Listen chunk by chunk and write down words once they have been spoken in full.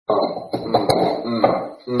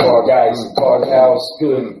Car guys, car gals,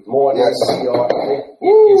 good morning. Yes. It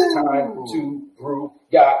is time to brew.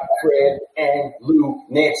 Got Fred and Lou,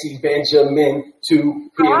 Nancy, Benjamin, here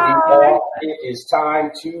we are. It is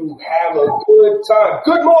time to have a good time.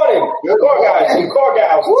 Good morning, car guys and car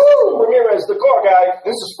gals. Woo! Ramirez, the car guy.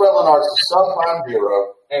 This is Fred Leonard's Subprime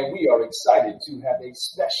Bureau. And we are excited to have a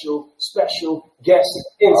special guest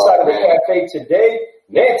inside of the cafe today.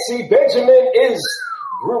 Nancy Benjamin is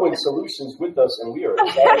brewing solutions with us, and we are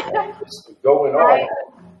excited about this going on.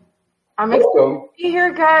 I'm excited to be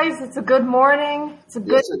here, guys. It's a good morning. It's a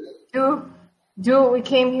good do what we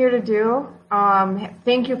came here to do.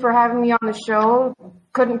 Thank you for having me on the show.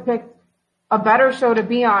 Couldn't pick a better show to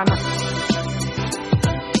be on.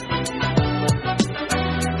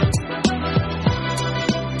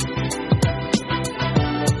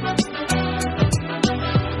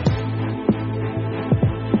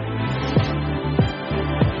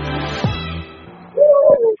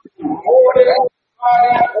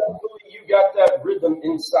 Hopefully you got that rhythm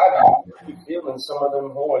inside of you. You're feeling some of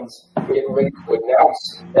them horns getting ready to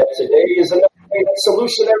announce that today is another day that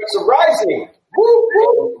Solutionaries are rising.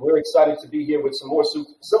 Woo! We're excited to be here with some more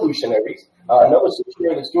Solutionaries. Another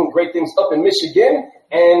solutionary that's doing great things up in Michigan,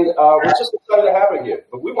 and we're just excited to have her here.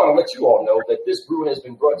 But we want to let you all know that this brew has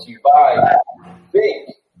been brought to you by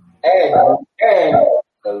Big and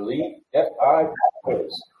Elite FI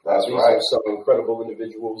Partners. That's These right. are some incredible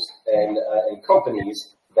individuals and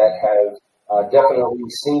companies that have definitely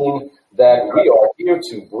seen that we are here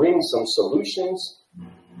to bring some solutions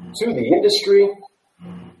to the industry,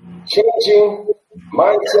 changing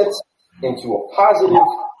mindsets into a positive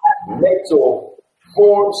mental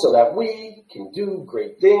form so that we can do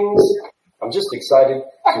great things. I'm just excited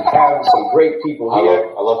to have some great people here.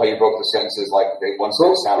 I love how you broke the sentences like one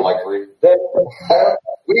sentence sounded like three.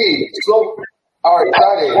 All right,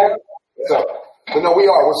 excited.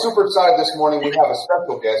 We're super excited this morning. We have a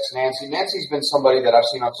special guest, Nancy. Nancy's been somebody that I've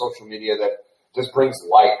seen on social media that just brings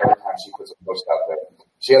light every time she puts a post out there.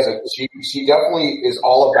 She definitely is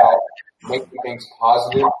all about making things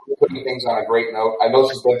positive, putting things on a great note. I know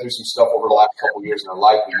she's been through some stuff over the last couple of years in her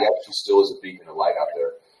life, but yet she still is a beacon of light out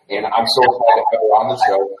there. And I'm so excited to have her on the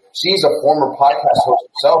show. She's a former podcast host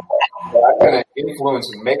herself, but I'm going to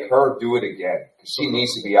influence and make her do it again because she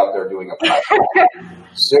needs to be out there doing a podcast.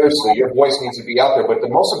 Seriously, your voice needs to be out there. But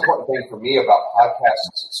the most important thing for me about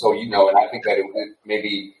podcasts, so you know, and I think that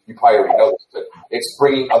maybe you probably already know this, but it's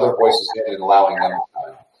bringing other voices in and allowing them to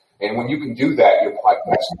time. And when you can do that, your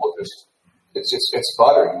podcast will just it's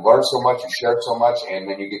butter. You learn so much, you share so much, and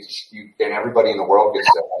then and everybody in the world gets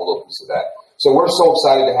a little piece of that. So we're so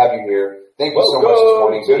excited to have you here. Thank you so much this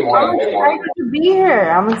morning. Good morning. I'm excited to be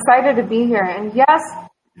here. I'm excited to be here. And yes,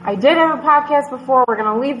 I did have a podcast before. We're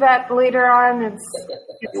going to leave that later on.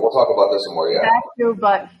 We'll talk about this some more, yeah.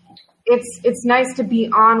 But it's nice to be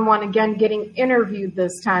on one again, getting interviewed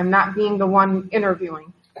this time, not being the one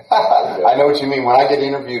interviewing. I know what you mean. When I get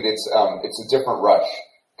interviewed, it's a different rush.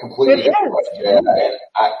 Completely different rush. Yeah.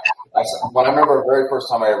 And when I remember the very first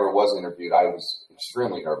time I ever was interviewed, I was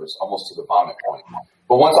extremely nervous, almost to the vomit point.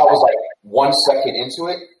 But once I was like 1 second into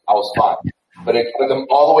it, I was fine. But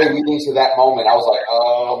all the way leading to that moment, I was like,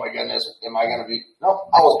 oh my goodness, am I going to be? No,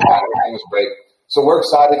 I was fine. Everything was great. So we're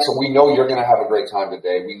excited. So we know you're going to have a great time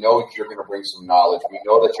today. We know you're going to bring some knowledge. We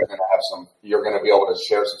know that you're going to be able to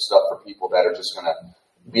share some stuff for people that are just going to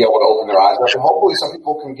be able to open their eyes up, and hopefully some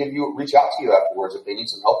people can reach out to you afterwards if they need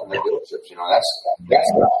some help in their dealerships. You know, that's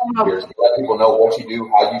what here is to let people know what you do,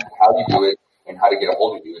 how you do it, and how to get a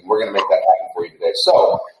hold of you. And we're going to make that happen for you today.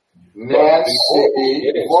 So,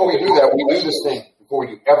 Nancy, before we do that, we do this thing before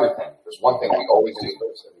we do everything. There's one thing we always do.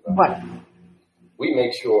 What? We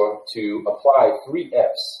make sure to apply 3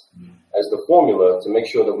 F's as the formula to make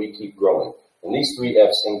sure that we keep growing. And these 3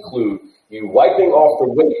 F's include you wiping off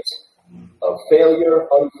the weight of failure,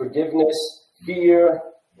 unforgiveness, fear,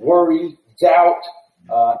 worry, doubt,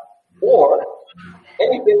 or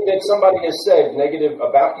anything that somebody has said negative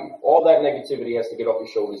about you. All that negativity has to get off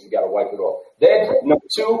your shoulders. You got to wipe it off. Then, number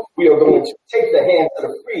 2, we are going to take the hands that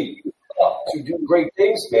are free to do great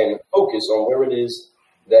things and focus on where it is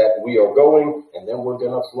that we are going, and then we're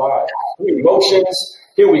going to fly. 3 emotions.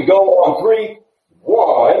 Here we go on 3.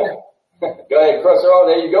 1. Go ahead, cross it on.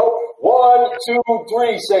 There you go. 1, 2,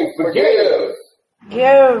 3. Say forgive.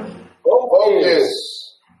 Give. Focus.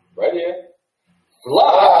 Right here.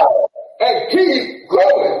 Fly. And keep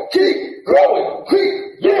growing. Keep growing.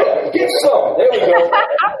 Yeah. Get some. There we go.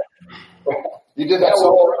 You did that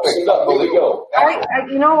so perfect. There we go.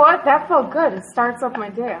 You know what? That felt good. It starts off my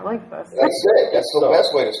day. I like this. That's it. That's the best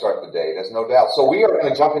way to start the day. There's no doubt. So we are going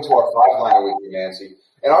to jump into our 5-liner with you, Nancy.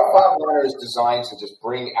 And our five-liner is designed to just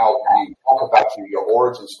bring out you, talk about you, your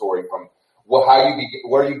origin story from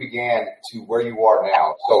where you began to where you are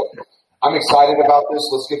now. So I'm excited about this.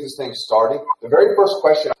 Let's get this thing started. The very first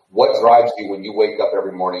question, what drives you when you wake up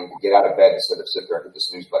every morning to get out of bed instead of sit there and hit the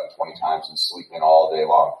snooze button 20 times and sleep in all day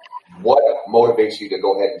long? What motivates you to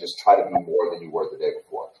go ahead and just try to be more than you were the day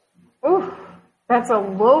before? Ooh, that's a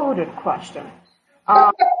loaded question.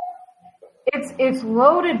 It's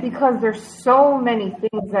loaded because there's so many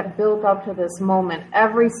things that built up to this moment.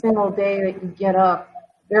 Every single day that you get up,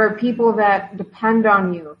 there are people that depend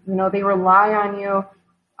on you. You know, they rely on you.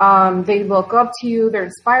 They look up to you. They're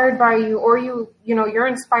inspired by you, or you're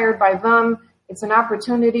inspired by them. It's an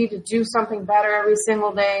opportunity to do something better every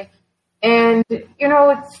single day. And,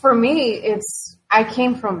 for me, I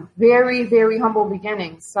came from very, very humble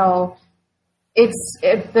beginnings. So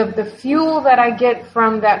the fuel that I get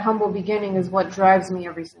from that humble beginning is what drives me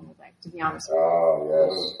every single day, to be honest with you. Oh,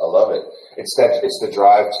 yes. I love it. It's the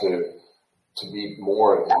drive to be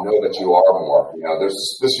more and know that you are more.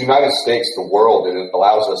 There's this United States, the world, and it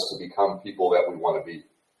allows us to become people that we want to be.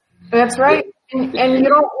 That's right. And you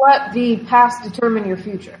don't let the past determine your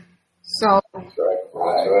future. So that's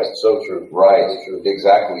right. So true. Right. So true.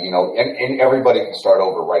 Exactly. And everybody can start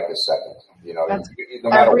over right this second. No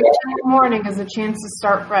matter every what. Every morning is a chance to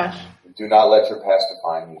start fresh. Do not let your past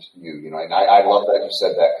define you. And I love that you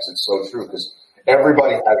said that because it's so true. Because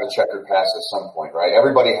everybody has a checkered past at some point, right?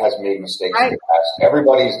 Everybody has made mistakes in the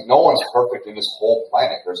past. No one's perfect in this whole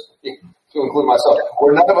planet. To include myself,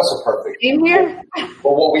 where none of us are perfect. In here.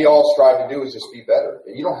 But what we all strive to do is just be better.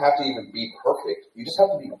 And you don't have to even be perfect. You just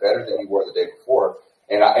have to be better than you were the day before.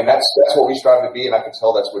 And that's what we strive to be. And I can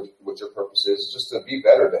tell that's what your purpose is, just to be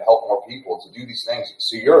better, to help more people, to do these things.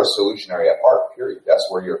 So you're a solutionary at heart, period. That's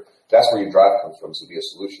where your drive comes from, is to be a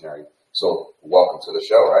solutionary. So welcome to the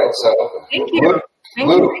show, right? So thank you.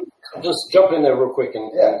 Lou. Just jump in there real quick and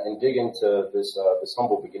dig into this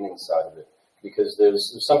humble beginning side of it, because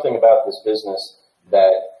there's something about this business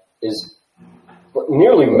that is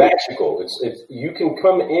nearly magical. It's you can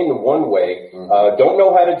come in one way, don't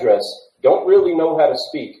know how to dress, don't really know how to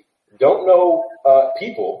speak, don't know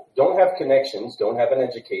people, don't have connections, don't have an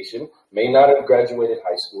education, may not have graduated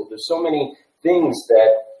high school. There's so many things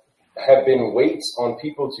that have been weights on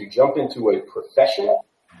people to jump into a profession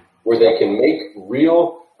where they can make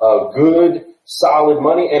real, good, solid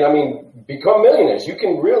money. And become millionaires. You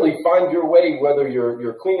can really find your way, whether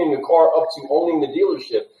you're cleaning a car up to owning the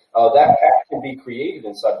dealership. That path can be created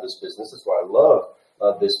inside of this business. That's why I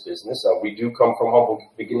love this business. We do come from humble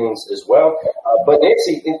beginnings as well. But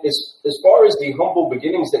Nancy, as far as the humble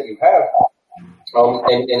beginnings that you have,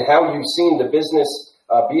 and how you've seen the business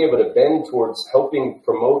be able to bend towards helping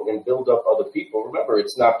promote and build up other people. Remember,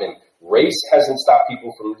 it's not been race hasn't stopped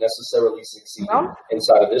people from necessarily succeeding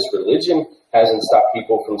inside of this. Religion hasn't stopped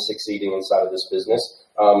people from succeeding inside of this business.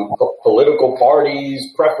 Political parties,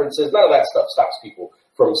 preferences, none of that stuff stops people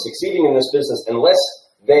from succeeding in this business unless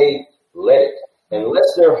they let it.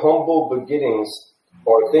 Unless they're humble beginnings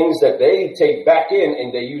or things that they take back in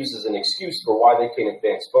and they use as an excuse for why they can't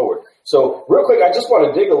advance forward. So real quick, I just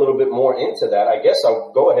want to dig a little bit more into that. I guess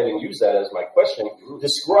I'll go ahead and use that as my question.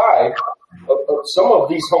 Describe some of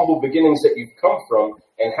these humble beginnings that you've come from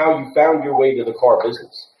and how you found your way to the car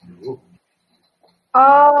business.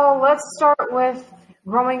 Let's start with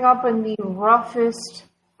growing up in the roughest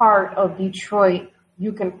part of Detroit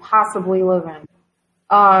you can possibly live in.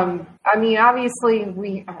 Obviously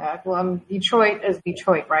Detroit is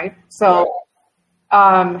Detroit, right? So,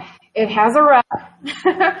 it has a rep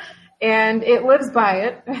and it lives by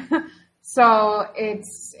it. So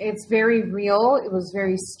it's very real. It was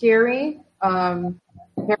very scary. There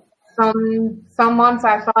were some months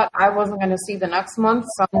I thought I wasn't going to see the next month.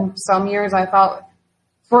 Some years I thought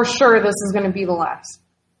for sure this is going to be the last.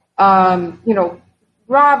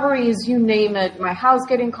 Robberies, you name it, my house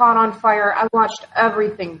getting caught on fire. I watched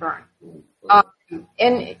everything burn.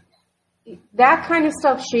 And that kind of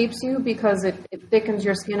stuff shapes you because it thickens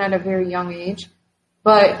your skin at a very young age.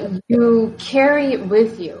 But you carry it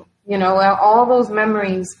with you. All those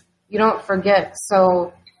memories you don't forget.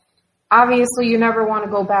 So obviously you never want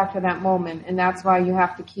to go back to that moment. And that's why you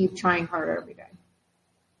have to keep trying harder every day.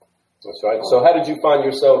 That's right. So how did you find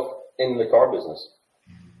yourself in the car business?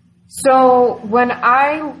 So when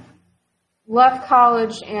I left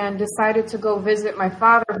college and decided to go visit my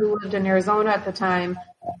father, who lived in Arizona at the time,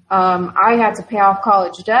 I had to pay off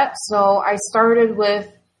college debt. So I started with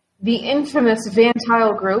the infamous Van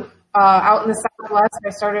Tile Group out in the Southwest. I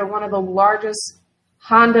started one of the largest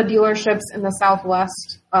Honda dealerships in the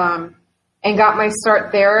Southwest and got my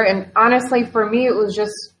start there. And honestly, for me, it was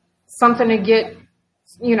just something to get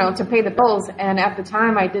to pay the bills. And at the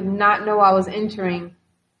time, I did not know I was entering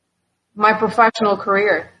my professional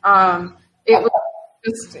career. It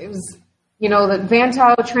was, the Van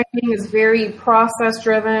Tile training is very process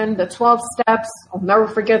driven. The 12 steps, I'll never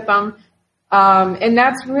forget them. And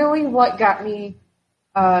that's really what got me,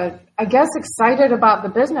 I guess, excited about the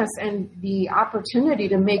business and the opportunity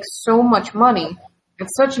to make so much money at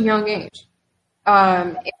such a young age.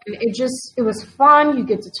 And it was fun. You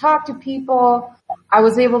get to talk to people. I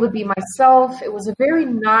was able to be myself. It was a very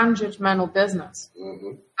non-judgmental business.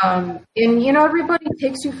 Mm-hmm. And everybody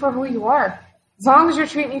takes you for who you are. As long as you're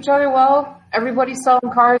treating each other well, everybody's selling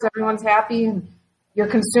cars, everyone's happy, and your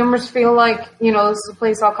consumers feel like, this is a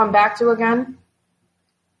place I'll come back to again.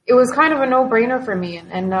 It was kind of a no-brainer for me.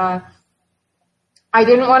 And I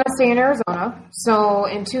didn't want to stay in Arizona. So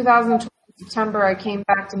in 2012, September, I came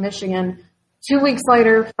back to Michigan. 2 weeks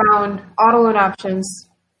later, found Auto and Options.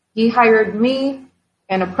 He hired me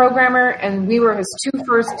and a programmer, and we were his two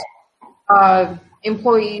first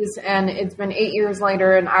employees, and it's been 8 years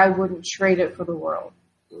later, and I wouldn't trade it for the world.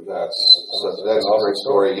 That's a great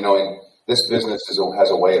story. And this business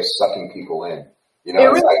has a way of sucking people in.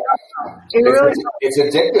 It's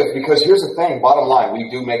addictive because here's the thing. Bottom line,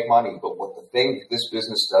 we do make money, but what the thing this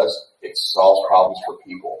business does, it solves problems for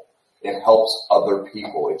people. It helps other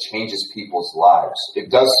people. It changes people's lives. It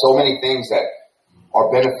does so many things that are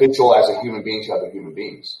beneficial as a human being to other human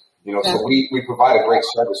beings. So we provide a great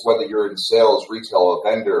service, whether you're in sales, retail, a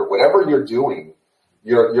vendor, whatever you're doing,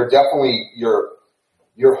 you're definitely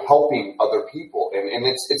helping other people. And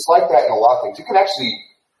it's like that in a lot of things. You can actually,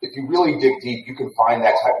 if you really dig deep, you can find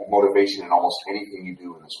that type of motivation in almost anything you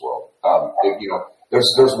do in this world.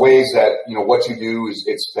 There's ways that, what you do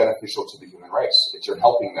it's beneficial to the human race. You're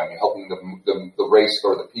helping them. You're helping the race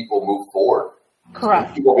or the people move forward.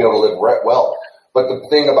 Correct. People will be able to live well. But the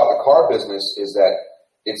thing about the car business is that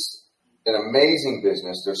it's an amazing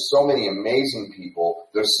business. There's so many amazing people.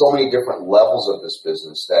 There's so many different levels of this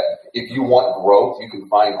business that if you want growth, you can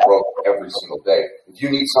find growth every single day. If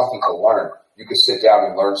you need something to learn, you can sit down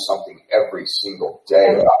and learn something every single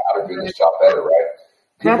day about how to do this job better, right?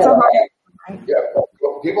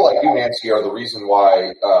 People like you, Nancy, are the reason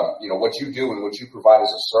why what you do and what you provide as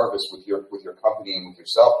a service with your company and with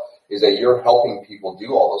yourself is that you're helping people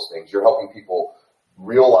do all those things. You're helping people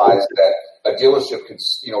realize that a dealership could,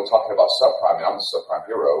 talking about Subprime, and I'm a Subprime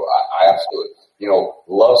hero. I absolutely,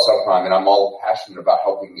 love Subprime, and I'm all passionate about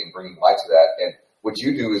helping and bringing light to that. And what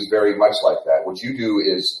you do is very much like that. What you do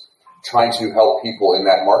is trying to help people in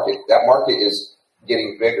that market. That market is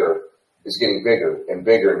getting bigger and bigger and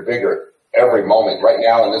bigger every moment. Right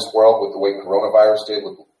now in this world, with the way coronavirus did,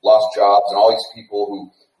 with lost jobs and all these people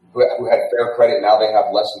who had fair credit, now they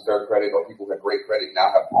have less than fair credit, or people who had great credit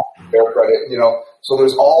now have fair credit, So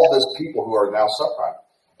there's all this people who are now subprime,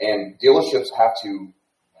 and dealerships have to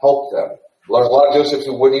help them. There's a lot of dealerships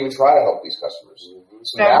who wouldn't even try to help these customers.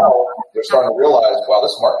 So now they're starting to realize, wow,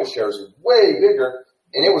 this market share is way bigger,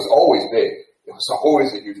 and it was always big. It was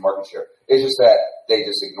always a huge market share. It's just that they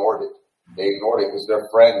just ignored it. They ignored it because their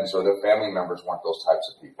friends or their family members weren't those types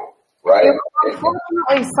of people, right? It was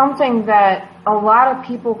unfortunately something that a lot of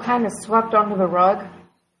people kind of swept under the rug.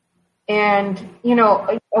 And,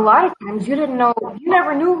 a lot of times you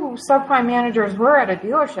never knew who subprime managers were at a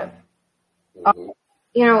dealership. Mm-hmm.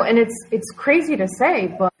 And it's crazy to say,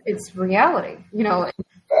 but it's reality,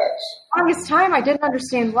 Facts. Longest time I didn't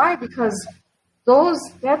understand why, because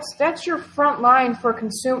that's your front line for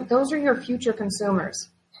those are your future consumers.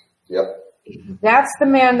 Yep. That's the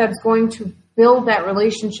man that's going to build that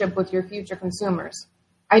relationship with your future consumers.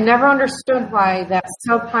 I never understood why that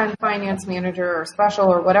subprime finance manager or special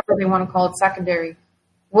or whatever they want to call it, secondary,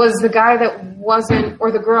 was the guy that wasn't,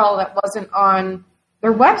 or the girl that wasn't on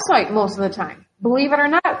their website most of the time. Believe it or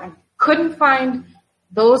not, I couldn't find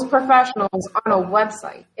those professionals on a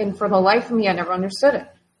website. And for the life of me, I never understood it.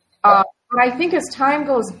 But I think as time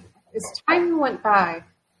went by,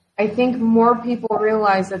 I think more people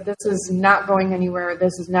realize that this is not going anywhere.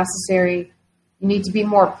 This is necessary. You need to be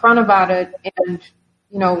more upfront about it. And,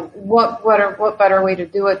 what better way to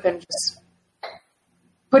do it than just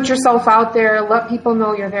put yourself out there, let people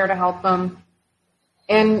know you're there to help them.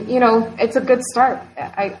 And, it's a good start.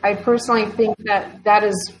 I personally think that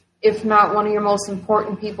is, if not one of your most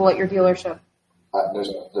important people at your dealership.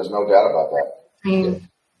 There's no doubt about that. I mean,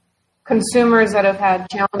 consumers that have had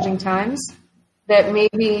challenging times, that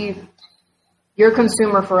maybe your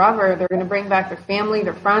consumer forever, they're going to bring back their family,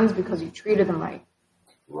 their friends, because you treated them right.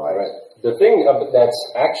 Right. The thing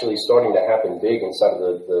that's actually starting to happen big inside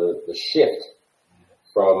of the shift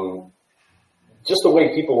from just the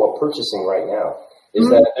way people are purchasing right now is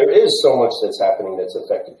that there is so much that's happening that's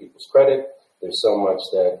affected people's credit. There's so much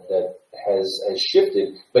that has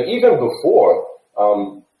shifted. But even before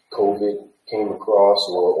COVID came across,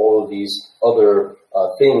 or all of these other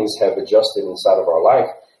things have adjusted inside of our life,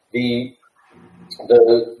 the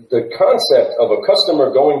concept of a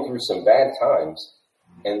customer going through some bad times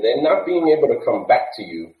and then not being able to come back to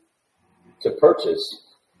you to purchase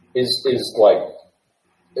is like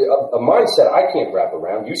a mindset I can't wrap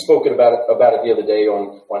around. You spoke about it the other day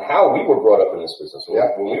on how we were brought up in this business.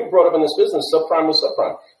 When we were brought up in this business, subprime was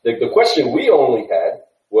subprime. The question we only had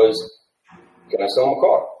was, can I sell them a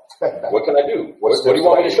car? What can I do? What do you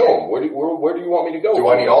want me to show them? Where do you want me to go? Do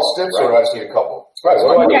I need all steps, or do I just need a couple? Right.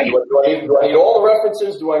 What do I need? Do I need all the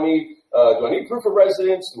references? Do I need proof of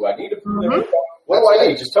residence? Do I need to prove their income? What do I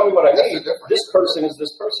need? Just tell me what I need. This person is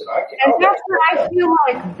this person. And that's where I feel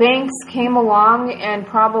like banks came along and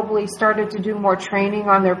probably started to do more training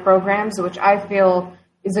on their programs, which I feel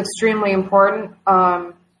is extremely important.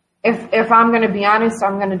 If I'm going to be honest,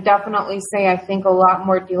 I'm going to definitely say I think a lot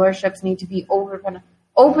more dealerships need to be open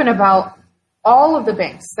about all of the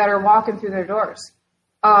banks that are walking through their doors.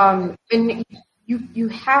 And you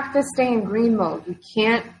have to stay in green mode. You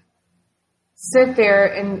can't sit there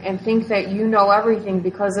and think that you know everything,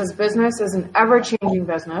 because this business is an ever-changing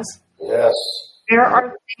business. Yes. There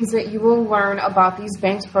are things that you will learn about these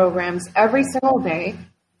banks programs every single day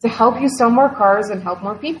to help you sell more cars and help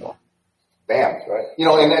more people. Bam. Right.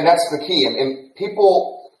 And that's the key. And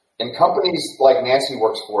people and companies like Nancy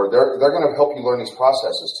works for, they're going to help you learn these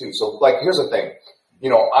processes too. So here's the thing.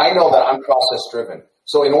 I know that I'm process driven.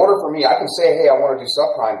 So in order for me, I can say, hey, I want to do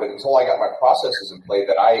subprime, but until I got my processes in play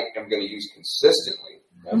that I am going to use consistently,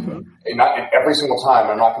 and not every single time,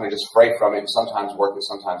 I'm not going to just fray from it and sometimes work it,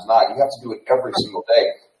 sometimes not. You have to do it every single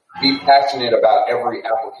day. Be passionate about every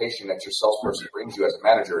application that your salesperson brings you as a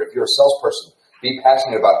manager. If you're a salesperson, be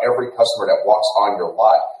passionate about every customer that walks on your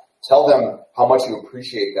lot. Tell them how much you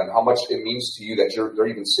appreciate them, how much it means to you that they're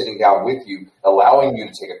even sitting down with you, allowing you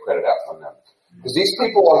to take a credit out from them. Because these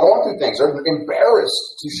people are going through things. They're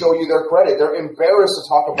embarrassed to show you their credit. They're embarrassed to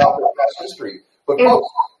talk about their past history. But it's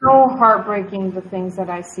so heartbreaking, the things that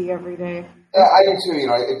I see every day. I do too.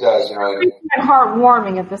 It does. It's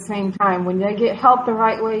heartwarming at the same time. When they get help the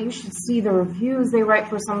right way, you should see the reviews they write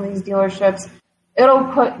for some of these dealerships. It'll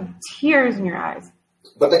put tears in your eyes.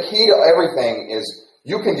 But the key to everything is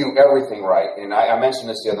you can do everything right. And I mentioned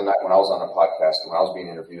this the other night when I was on the podcast, when I was being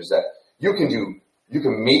interviewed, is that you can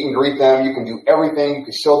meet and greet them. You can do everything. You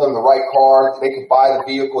can show them the right car. They can buy the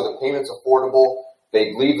vehicle. The payment's affordable.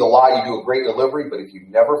 They leave the lot. You do a great delivery. But if you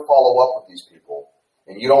never follow up with these people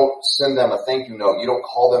and you don't send them a thank you note, you don't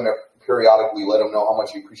call them periodically, let them know how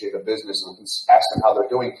much you appreciate the business and ask them how they're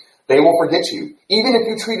doing, they will forget you. Even if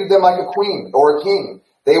you treated them like a queen or a king,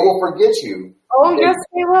 they will forget you. Oh, yes,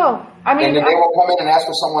 they will. And then they will come in and ask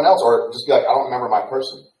for someone else, or just be like, I don't remember my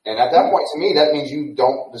person. And at that point, to me, that means you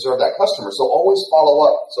don't deserve that customer. So always follow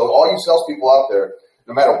up. So all you salespeople out there,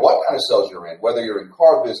 no matter what kind of sales you're in, whether you're in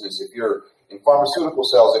car business, if you're in pharmaceutical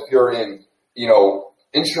sales, if you're in,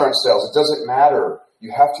 insurance sales, it doesn't matter.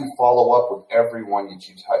 You have to follow up with everyone that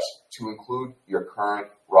you touch, to include your current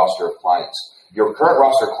roster of clients. Your current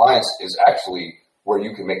roster of clients is actually where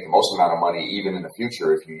you can make the most amount of money even in the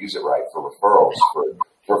future if you use it right, for referrals,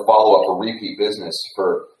 for follow-up, for repeat business,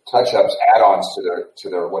 for touch-ups, add-ons to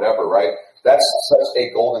their whatever, right? That's such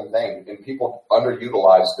a golden thing, and people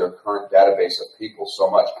underutilize their current database of people so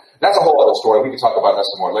much. That's a whole other story. We can talk about that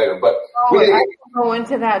some more later. But I can go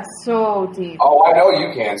into that so deep. Oh, I know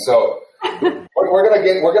you can. So we're gonna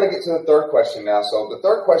get to the third question now. So the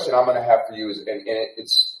third question I'm gonna have for you is, and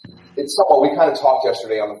it's somewhat, we kind of talked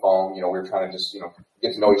yesterday on the phone. We were trying to just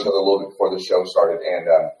get to know each other a little bit before the show started, and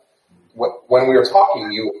when we were talking,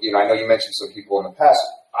 I know you mentioned some people in the past.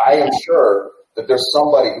 I am sure that there's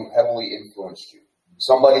somebody who heavily influenced you,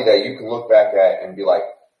 somebody that you can look back at and be like,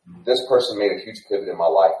 this person made a huge pivot in my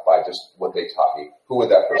life by just what they taught me. Who would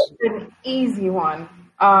that person be? It's an easy one.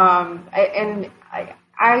 I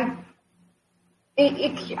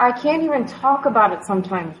can't even talk about it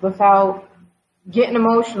sometimes without getting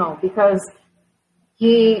emotional, because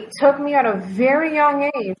he took me at a very young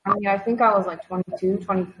age. I think I was like 22,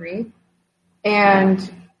 23. And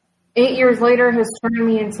 8 years later has turned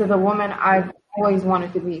me into the woman I've always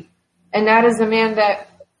wanted to be. And that is a man that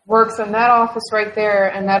works in that office right there,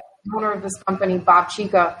 and that's the owner of this company, Bob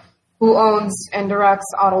Chica, who owns and directs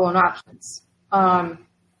Auto Loan Options.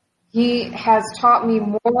 He has taught me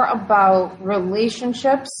more about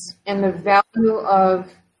relationships and the value of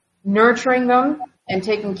nurturing them and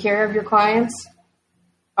taking care of your clients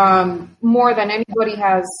more than anybody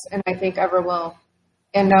has, and I think ever will.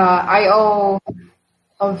 And I owe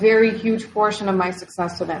a very huge portion of my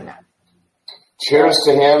success to that now. Cheers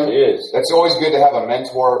to him. Cheers. That's always good to have a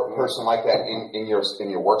mentor person like that in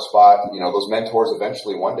your work spot. You know, those mentors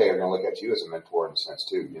eventually one day are going to look at you as a mentor in a sense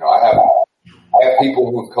too. You know, I have people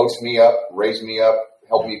who've coached me up, raised me up,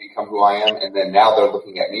 helped me become who I am, and then now they're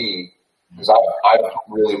looking at me because I've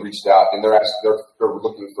really reached out and they're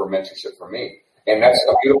looking for mentorship from me, and that's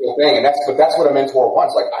a beautiful thing. And that's what a mentor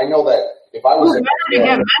wants. Like I know that if I was to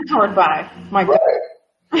get mentored by, my God. Right.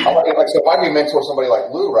 Like, so if I can mentor somebody like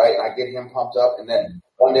Lou, right, and I get him pumped up, and then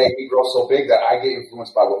one day he grows so big that I get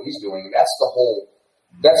influenced by what he's doing, that's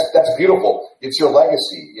beautiful. It's your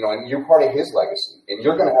legacy, you know, and you're part of his legacy, and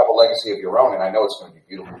you're going to have a legacy of your own, and I know it's going to be a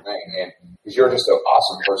beautiful thing, and because you're just an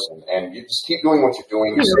awesome person, and you just keep doing what you're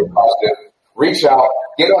doing, you're so positive, reach out,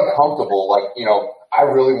 get uncomfortable, like, you know, I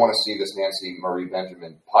really want to see this Nancy Marie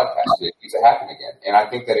Benjamin podcast. It needs to happen again, and I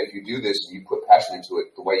think that if you do this and you put passion into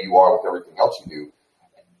it the way you are with everything else you do,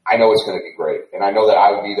 I know it's going to be great, and I know that I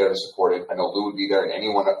would be there to support it. I know Lou would be there, and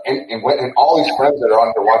anyone, and all these friends that are on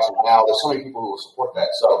here watching now. There's so many people who will support that.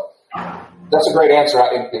 So that's a great answer,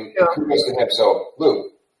 and kudos to him. So Lou,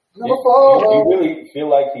 do you really feel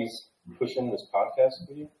like he's pushing this podcast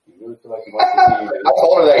for you? Do you really feel like he wants to see you? I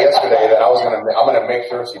told her that yesterday that I'm gonna make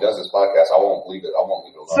sure she does this podcast. I won't leave it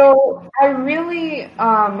alone. So I really,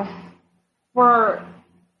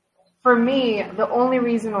 for me, the only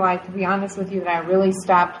reason why, to be honest with you, that I really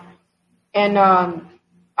stopped, and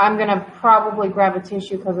I'm going to probably grab a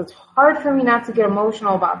tissue because it's hard for me not to get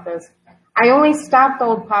emotional about this. I only stopped the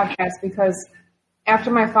old podcast because after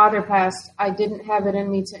my father passed, I didn't have it in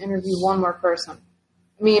me to interview one more person.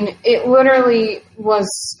 I mean, it literally was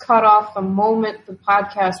cut off the moment the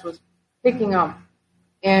podcast was picking up.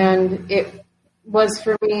 And it was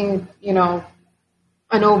for me, you know,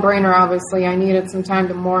 a no-brainer, obviously. I needed some time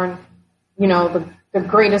to mourn, you know, the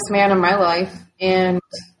greatest man in my life, and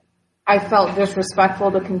I felt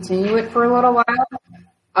disrespectful to continue it for a little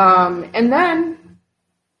while. And then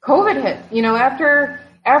COVID hit, you know, after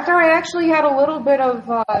I actually had a little bit of,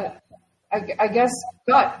 I guess,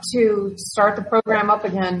 gut to start the program up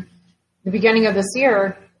again, the beginning of this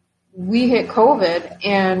year, we hit COVID,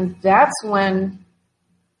 and that's when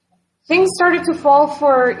things started to fall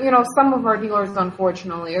for, you know, some of our dealers,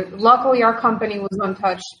 unfortunately. Luckily, our company was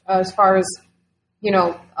untouched as far as, you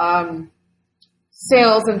know,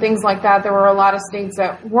 sales and things like that. There were a lot of states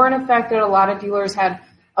that weren't affected. A lot of dealers had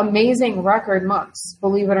amazing record months,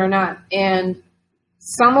 believe it or not. And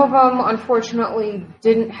some of them, unfortunately,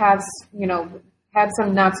 didn't have, you know, had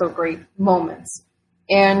some not so great moments.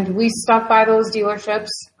 And we stuck by those dealerships.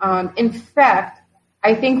 In fact,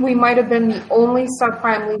 I think we might have been the only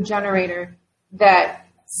subprime lead generator that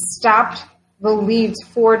stopped the leads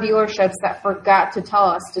for dealerships that forgot to tell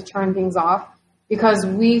us to turn things off because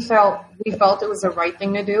we felt it was the right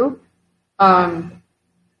thing to do.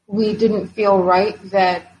 We didn't feel right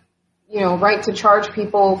that, you know, right to charge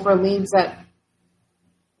people for leads that,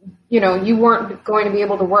 you know, you weren't going to be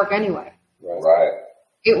able to work anyway. Right.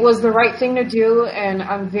 It was the right thing to do, and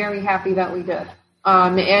I'm very happy that we did.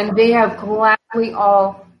 And they have gladly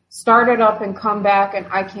all started up and come back, and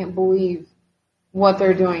I can't believe what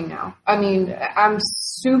they're doing now. I mean, I'm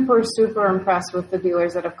super, super impressed with the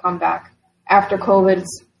dealers that have come back after COVID.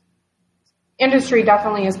 Industry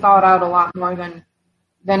definitely has thawed out a lot more than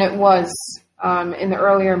it was in the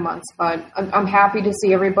earlier months, but I'm happy to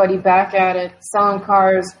see everybody back at it, selling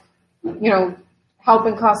cars, you know,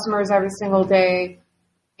 helping customers every single day.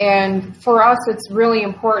 And for us, it's really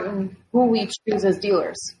important who we choose as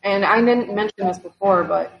dealers. And I didn't mention this before,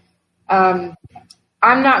 but I'm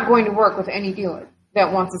not going to work with any dealer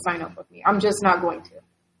that wants to sign up with me. I'm just not going to.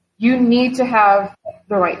 You need to have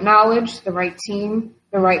the right knowledge, the right team,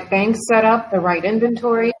 the right bank setup, the right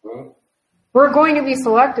inventory. We're going to be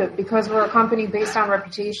selective because we're a company based on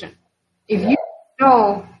reputation. If you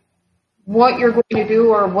know what you're going to do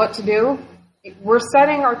or what to do, we're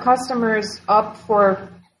setting our customers up for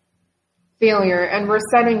failure, and we're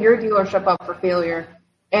setting your dealership up for failure.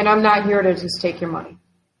 And I'm not here to just take your money.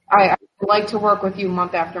 I like to work with you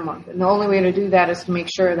month after month, and the only way to do that is to make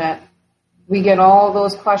sure that we get all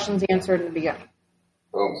those questions answered in the beginning.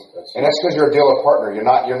 Boom. And that's because you're a dealer partner. You're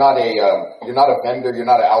not a vendor. You're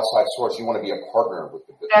not an outside source. You want to be a partner with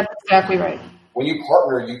the business. That's exactly right. When you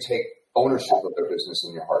partner, you take ownership of their business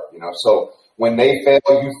in your heart. You know, so when they fail,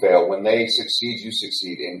 you fail. When they succeed, you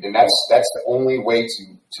succeed. And that's the only way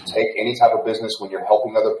to take any type of business when you're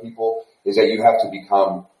helping other people is that you have to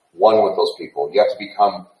become one with those people. You have to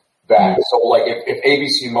become that. So like if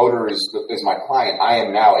ABC Motor is my client, I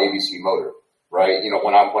am now ABC Motor, right? You know,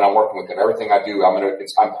 when I'm working with them, everything I do,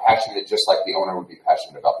 I'm passionate just like the owner would be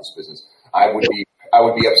passionate about this business. I would be I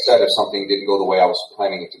would be upset if something didn't go the way I was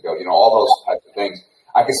planning it to go. All those types of things.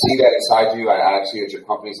 I can see that inside you. I see that your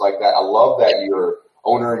company's like that. I love that your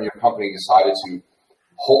owner and your company decided to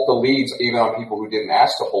hold the leads even on people who didn't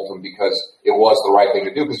ask to hold them because it was the right thing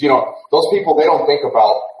to do. Because, those people, they don't think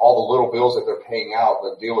about all the little bills that they're paying out,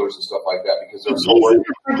 the dealers and stuff like that, because they're so worried.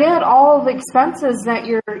 To forget all the expenses that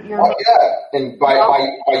you're yeah. And by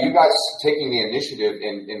you guys taking the initiative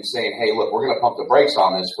and saying, hey, look, we're going to pump the brakes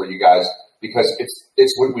on this for you guys because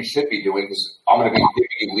it's what we should be doing because I'm going to be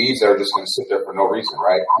giving you leads that are just going to sit there for no reason,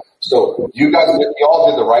 right? So you all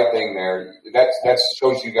did the right thing there. That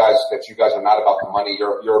shows you guys that you guys are not about the money.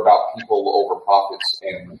 You're about people over profits.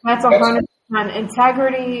 And that's 100%.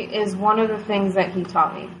 Integrity is one of the things that he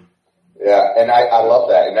taught me. Yeah, and I love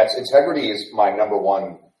that. And integrity is my number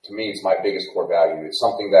one. To me, it's my biggest core value. It's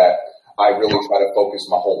something that I really try to focus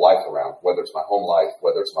my whole life around, whether it's my home life,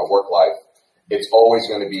 whether it's my work life. It's always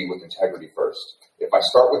going to be with integrity first. If I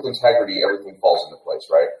start with integrity, everything falls into place,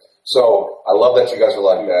 right? So I love that you guys are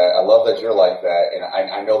like that. I love that you're like that, and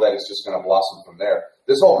I know that it's just going to blossom from there.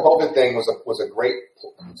 This whole COVID thing was a great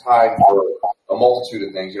time for a multitude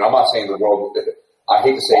of things. I'm not saying the world. I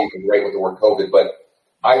hate to say even great with the word COVID, but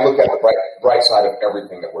I look at the bright side of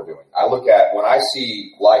everything that we're doing. I look at when I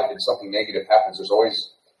see life and something negative happens, there's always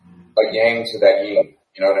a yang to that yin.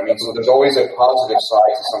 You know what I mean? So there's always a positive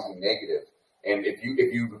side to something negative. And if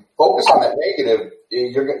you focus on that negative,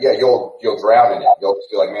 you'll drown in it. You'll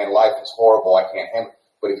just be like, man, life is horrible. I can't handle it.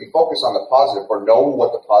 But if you focus on the positive or know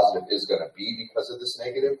what the positive is going to be because of this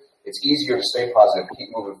negative, it's easier to stay positive,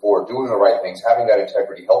 keep moving forward, doing the right things, having that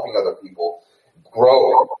integrity, helping other people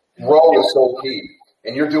grow. Grow is so key.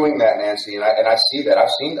 And you're doing that, Nancy. And I see that.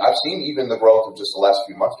 I've seen even the growth of just the last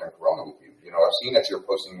few months during Corona with you. I've seen that you're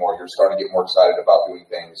posting more. You're starting to get more excited about doing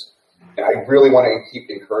things. And I really want to keep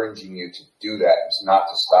encouraging you to do that. It's not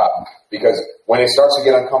to stop. Because when it starts to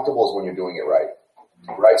get uncomfortable is when you're doing it right.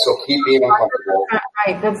 Right? So keep being uncomfortable.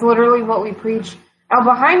 Right. That's literally what we preach. Now,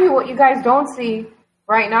 behind you, what you guys don't see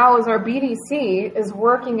right now is our BDC is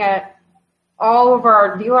working at all of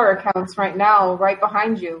our dealer accounts right now, right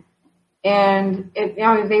behind you. And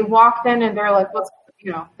they walked in and they're like,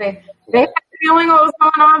 they had a feeling what was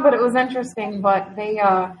going on, but it was interesting. But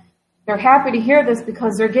they're happy to hear this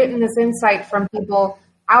because they're getting this insight from people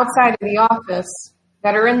outside of the office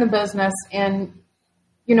that are in the business and,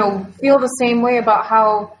 feel the same way about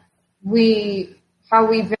how we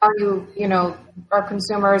value, our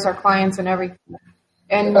consumers, our clients and everything.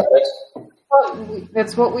 And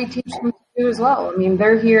that's what we teach them to do as well. I mean,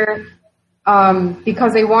 they're here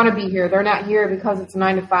because they want to be here. They're not here because it's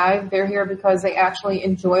 9 to 5. They're here because they actually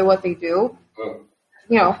enjoy what they do.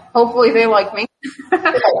 Hopefully they like me.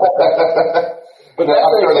 But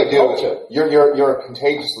I'm sure they do. You're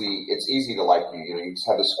contagiously. It's easy to like you. You just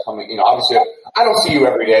have this coming. Obviously, I don't see you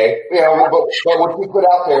every day. But what you put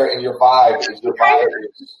out there and your vibe is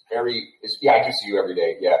very. Yeah, I do see you every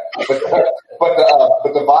day. Yeah, but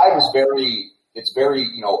the vibe is very. It's very.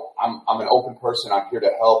 I'm an open person. I'm here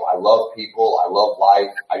to help. I love people. I love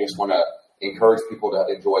life. I just want to encourage people to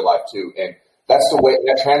enjoy life too. And that's the way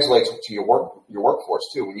that translates to your workforce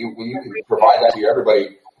too. When you can provide that to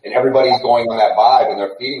everybody. And everybody's going on that vibe, and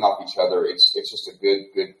they're feeding off each other. It's just a good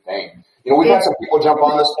thing. We've had some people jump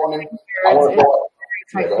on this morning. I want to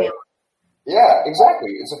go. Yeah,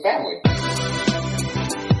 exactly. It's a family.